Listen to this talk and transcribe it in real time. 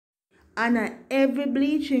And every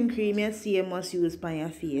bleaching cream you see you must use on your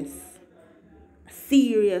face.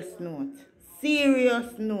 Serious note.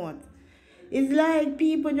 Serious note. It's like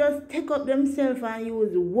people just take up themselves and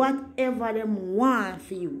use whatever them want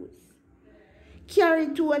to use.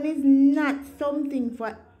 Carotone is not something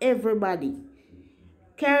for everybody.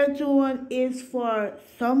 Carotone is for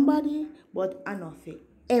somebody, but not for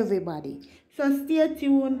everybody. So stay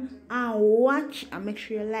tuned and watch, and make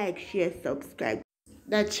sure you like, share, subscribe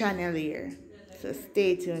that channel here. So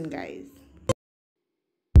stay tuned, guys.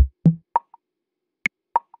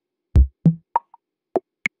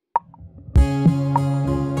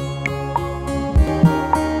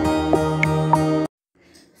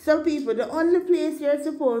 So people, the only place you're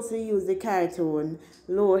supposed to use the Carotone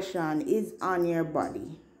lotion is on your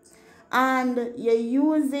body. And you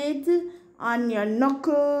use it on your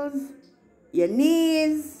knuckles, your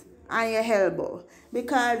knees, and your elbow.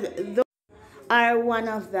 Because those are one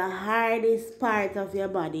of the hardest parts of your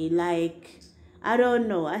body. Like, I don't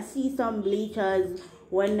know, I see some bleachers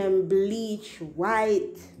when them bleach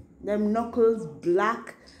white, them knuckles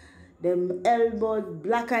black, them elbows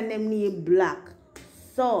black, and them knee black.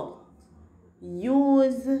 So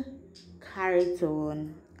use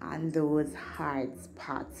Carotone on those hard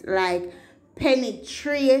spots. Like,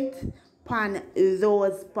 penetrate on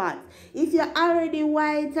those spots. If you're already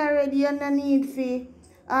white already, you don't need to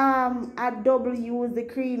double use the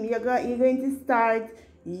cream. You're going to start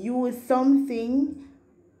use something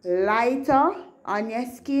lighter on your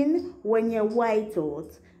skin when you're white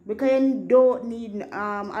out, because you don't need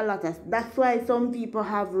a lot of. That's why some people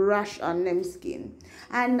have rash on them skin,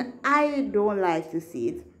 and I don't like to see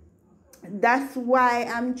it. That's why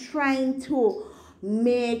I'm trying to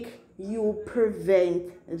make you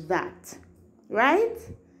prevent that, right?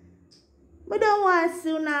 We don't want to see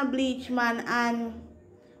una bleach, man, and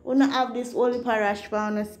una have this holy rash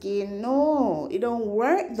on the skin. No, it don't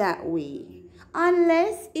work that way.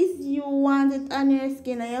 Unless it's you want it on your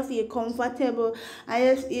skin and you feel comfortable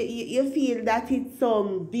and you feel that it's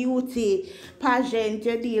some beauty pageant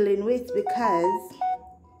you're dealing with, because,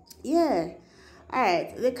 yeah.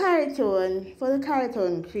 Alright, the Carotone, for the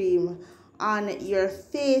Carotone cream on your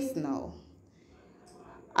face now.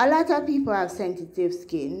 A lot of people have sensitive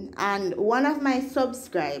skin, and one of my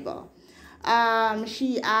subscribers,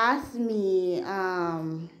 she asked me,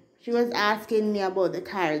 she was asking me about the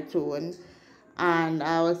Carotone, and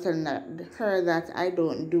I was telling her that I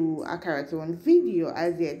don't do a Carotone video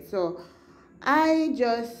as yet. So I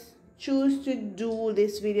just choose to do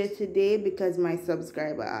this video today because my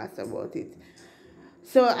subscriber asked about it.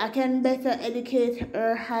 So I can better educate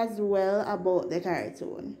her as well about the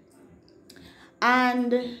Carotone.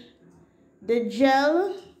 And the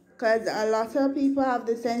gel, because a lot of people have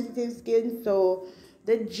the sensitive skin, so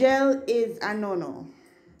the gel is a no-no.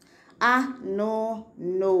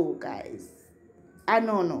 No, guys.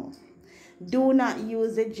 No. Do not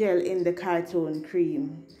use the gel in the Carotone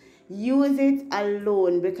cream. Use it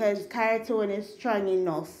alone, because Carotone is strong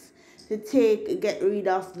enough to get rid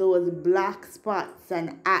of those black spots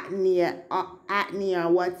and acne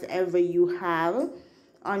or whatever you have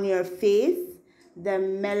on your face. The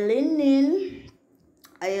melanin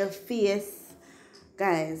on your face,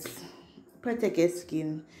 guys, protect your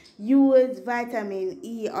skin. Use vitamin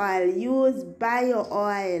E oil, use bio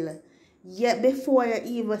oil. Yet before you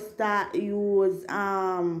even start use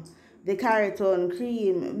the Carotone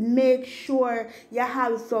cream, make sure you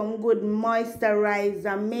have some good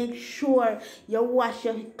moisturizer. Make sure you wash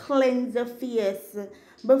your cleanse your face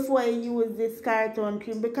before you use this Carotone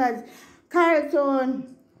cream, because Carotone,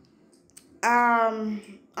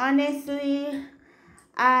 honestly,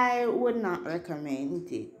 I would not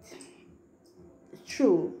recommend it.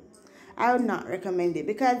 True, I would not recommend it,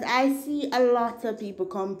 because I see a lot of people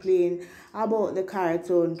complain about the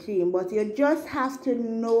Carotone cream, but you just have to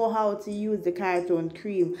know how to use the Carotone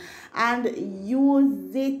cream and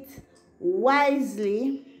use it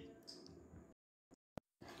wisely.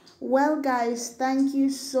 Well, guys, thank you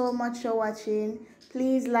so much for watching.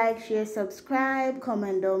 Please like, share, subscribe,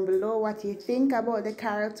 comment down below what you think about the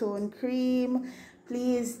Carotone cream.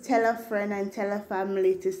 Please tell a friend and tell a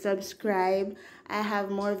family to subscribe. I have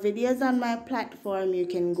more videos on my platform. You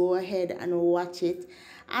can go ahead and watch it.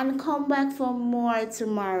 And come back for more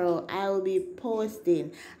tomorrow. I will be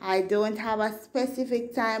posting. I don't have a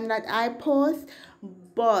specific time that I post,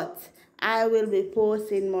 but I will be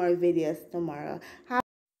posting more videos tomorrow.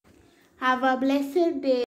 Have a blessed day.